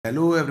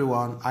Hello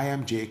everyone, I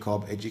am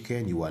Jacob Ejike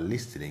and you are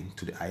listening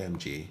to the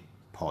IMJ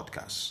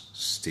podcast.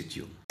 Stay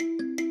tuned.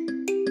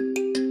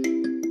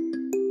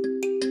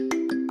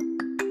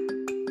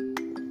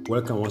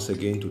 Welcome once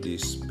again to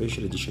this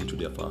special edition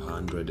today of our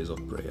 100 Days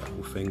of Prayer.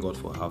 We thank God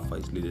for how far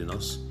He's leading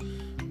us.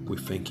 We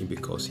thank Him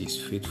because He's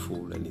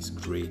faithful and He's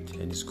great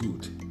and He's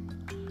good.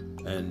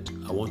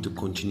 And I want to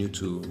continue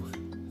to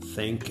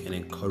thank and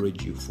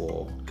encourage you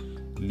for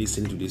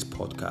listening to this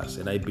podcast,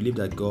 and I believe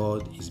that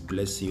God is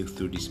blessing you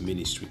through this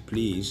ministry.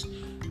 Please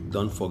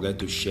don't forget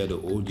to share the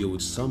audio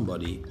with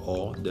somebody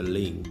or the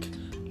link.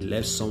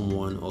 Let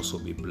someone also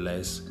be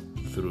blessed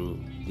through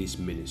this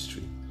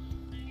ministry.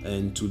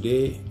 And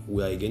today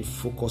we are again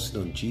focusing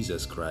on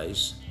Jesus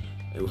Christ,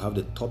 and we have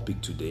the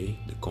topic today,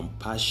 the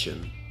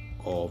compassion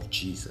of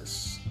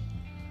Jesus.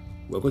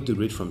 We're going to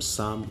read from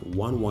Psalm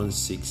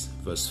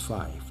 116 verse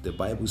 5. The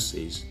Bible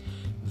says,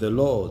 "The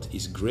Lord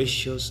is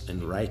gracious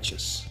and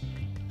righteous.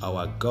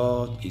 Our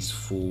God is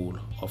full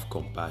of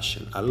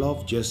compassion." I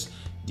love just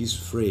this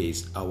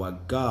phrase, our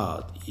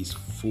God is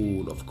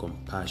full of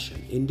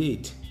compassion.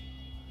 Indeed,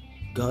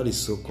 God is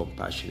so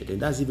compassionate.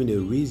 And that's even a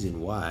reason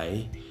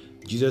why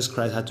Jesus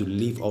Christ had to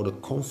leave all the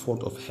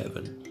comfort of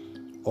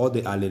heaven, all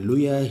the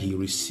hallelujah He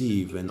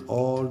received, and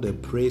all the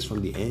praise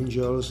from the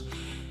angels.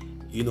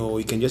 You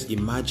can just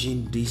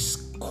imagine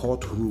this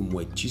courtroom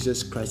where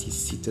Jesus Christ is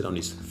seated on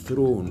His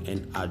throne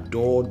and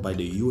adored by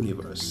the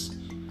universe.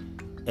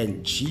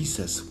 And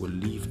Jesus will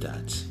leave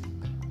that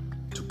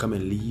to come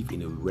and live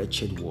in a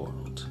wretched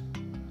world,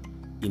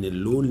 in a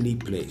lonely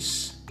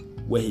place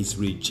where He's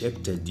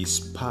rejected,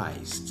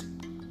 despised,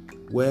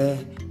 where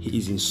He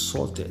is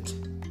insulted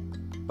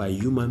by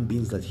human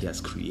beings that He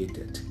has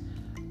created.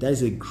 That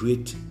is a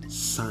great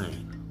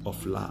sign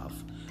of love.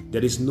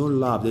 There is no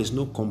love, there is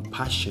no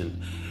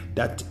compassion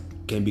that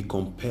can be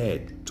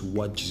compared to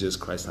what Jesus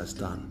Christ has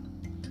done.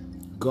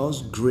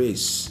 God's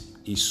grace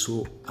is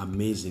so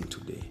amazing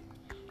today.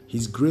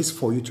 His grace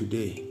for you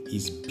today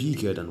is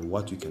bigger than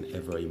what you can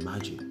ever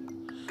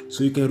imagine.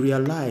 So you can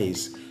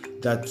realize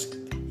that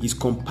His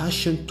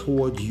compassion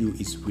toward you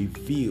is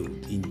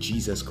revealed in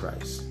Jesus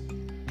Christ.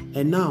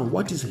 And now,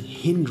 what is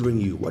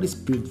hindering you? What is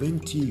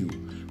preventing you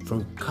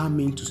from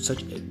coming to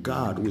such a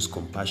God who is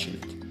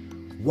compassionate?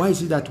 Why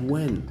is it that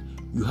when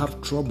you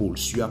have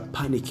troubles, you are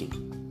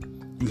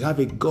panicking? You have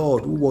a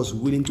God who was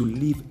willing to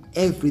leave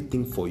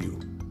everything for you,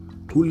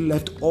 who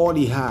left all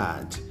He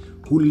had,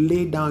 who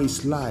laid down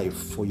His life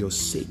for your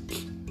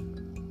sake.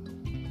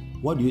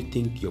 What do you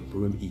think your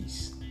problem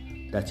is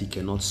that He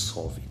cannot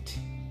solve it?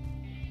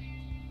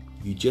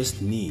 You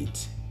just need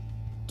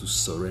to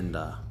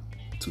surrender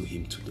to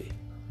Him today.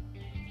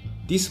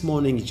 This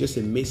morning is just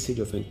a message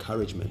of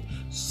encouragement.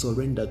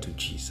 Surrender to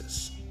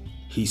Jesus.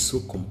 He's so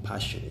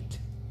compassionate.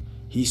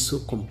 He's so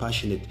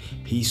compassionate.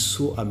 He's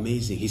so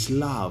amazing. His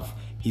love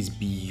is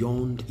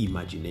beyond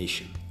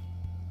imagination.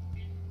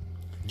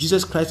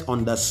 Jesus Christ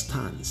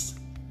understands.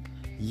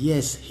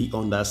 Yes, He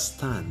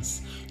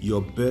understands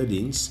your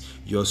burdens,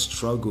 your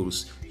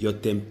struggles, your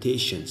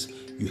temptations.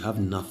 You have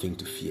nothing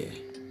to fear.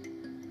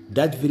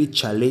 That very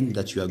challenge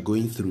that you are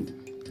going through,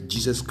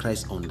 Jesus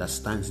Christ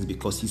understands it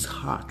because His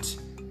heart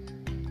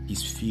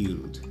is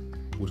filled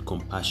with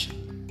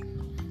compassion.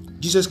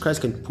 Jesus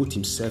Christ can put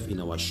Himself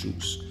in our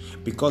shoes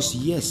because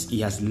yes,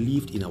 He has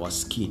lived in our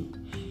skin.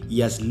 He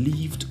has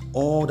lived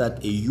all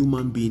that a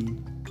human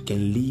being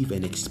can live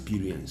and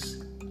experience.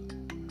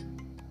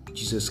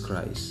 Jesus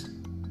Christ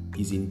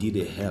is indeed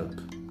a help,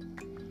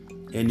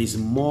 and is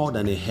more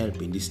than a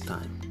help in this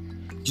time.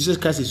 Jesus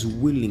Christ is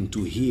willing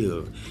to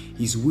heal,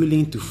 He's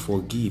willing to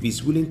forgive,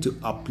 He's willing to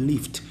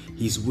uplift,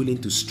 He's willing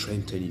to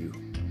strengthen you.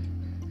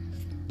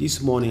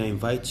 This morning I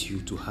invite you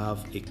to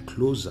have a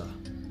closer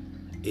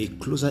and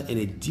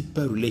a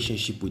deeper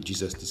relationship with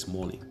Jesus this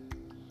morning.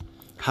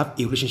 Have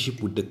a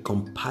relationship with the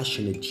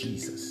compassionate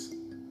Jesus.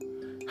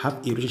 Have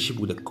a relationship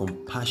with the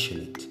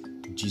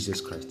compassionate Jesus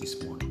Christ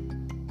this morning.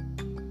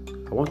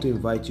 I want to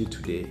invite you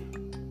today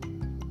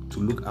to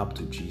look up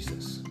to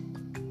Jesus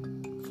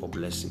for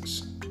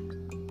blessings.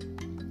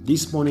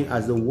 This morning,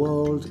 as the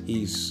world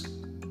is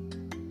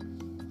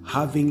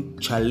having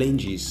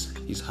challenges,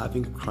 is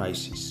having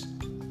crises,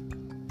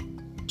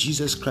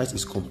 Jesus Christ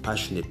is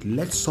compassionate.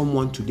 Let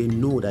someone today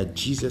know that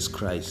Jesus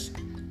Christ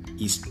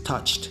is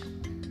touched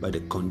by the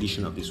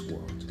condition of this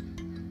world.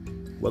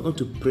 We're going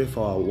to pray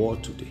for our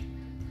world today.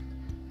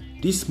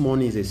 This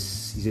morning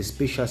is a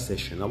special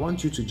session. I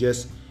want you to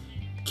just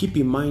keep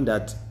in mind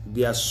that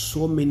there are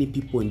so many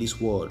people in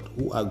this world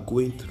who are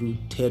going through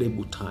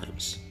terrible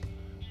times,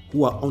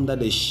 who are under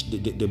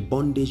the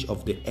bondage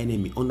of the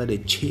enemy, under the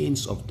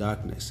chains of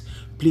darkness.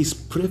 Please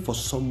pray for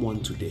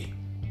someone today.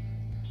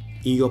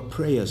 In your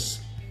prayers,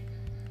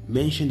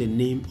 mention the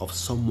name of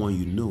someone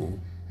you know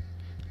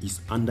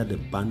is under the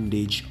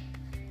bondage,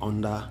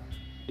 under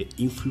the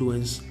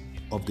influence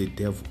of the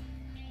devil,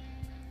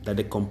 that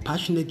the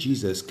compassionate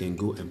Jesus can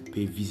go and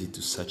pay visit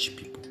to such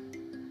people.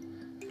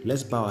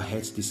 Let's bow our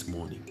heads this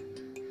morning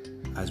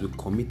as we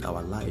commit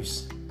our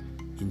lives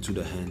into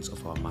the hands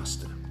of our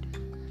Master.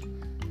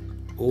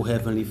 Oh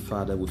Heavenly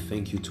Father, we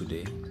thank you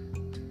today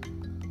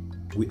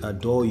We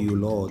adore you,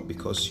 Lord,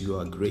 because you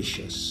are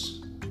gracious,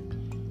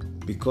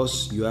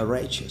 because you are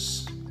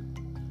righteous,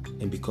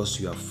 and because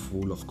you are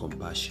full of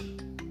compassion.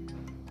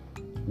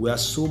 We are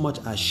so much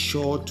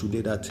assured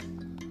today that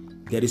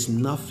there is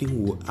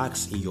nothing we will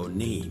ask in your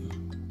name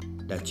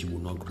that you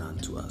will not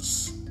grant to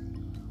us.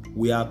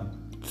 We are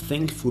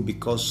thankful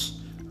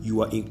because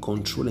you are in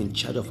control and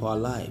charge of our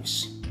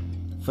lives.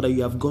 Father,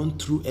 you have gone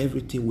through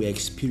everything we're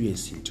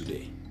experiencing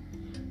today,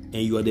 and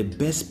you are the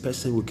best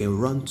person we can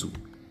run to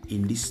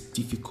in this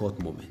difficult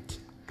moment.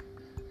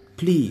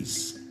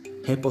 Please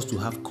help us to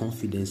have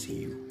confidence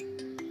in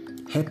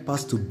you. Help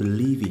us to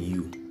believe in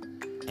you,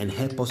 and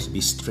help us to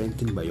be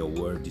strengthened by your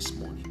word this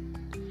morning.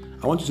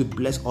 I want you to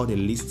bless all the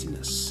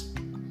listeners.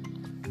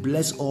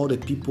 Bless all the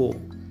people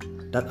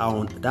that are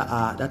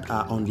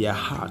on their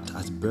heart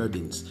as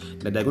burdens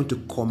that they're going to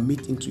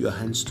commit into your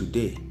hands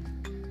today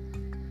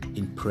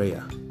in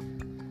prayer.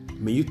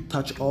 May you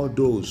touch all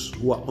those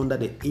who are under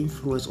the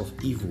influence of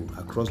evil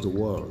across the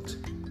world.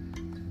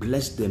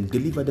 Bless them,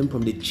 deliver them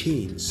from the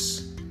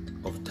chains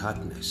of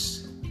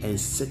darkness, and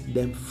set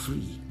them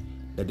free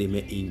that they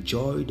may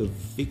enjoy the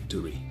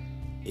victory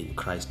in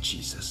Christ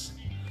Jesus.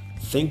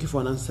 Thank you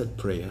for an answered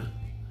prayer,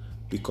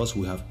 because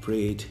we have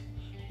prayed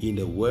in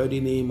the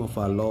worthy name of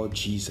our Lord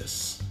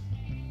Jesus.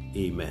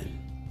 Amen.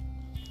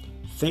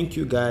 Thank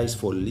you guys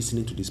for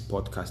listening to this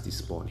podcast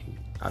this morning.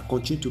 I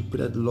continue to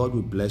pray that the Lord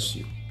will bless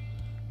you.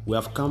 We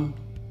have come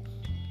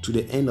to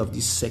the end of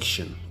this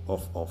section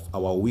of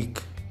our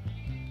week.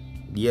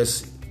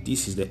 Yes,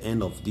 this is the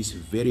end of this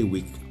very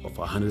week of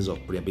our hundreds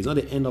of prayer. But it's not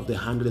the end of the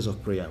hundreds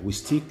of prayer. We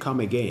still come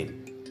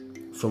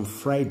again from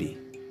Friday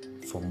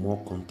for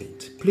more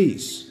content.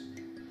 Please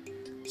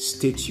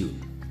stay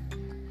tuned.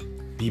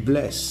 Be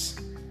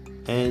blessed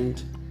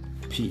and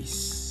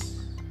peace.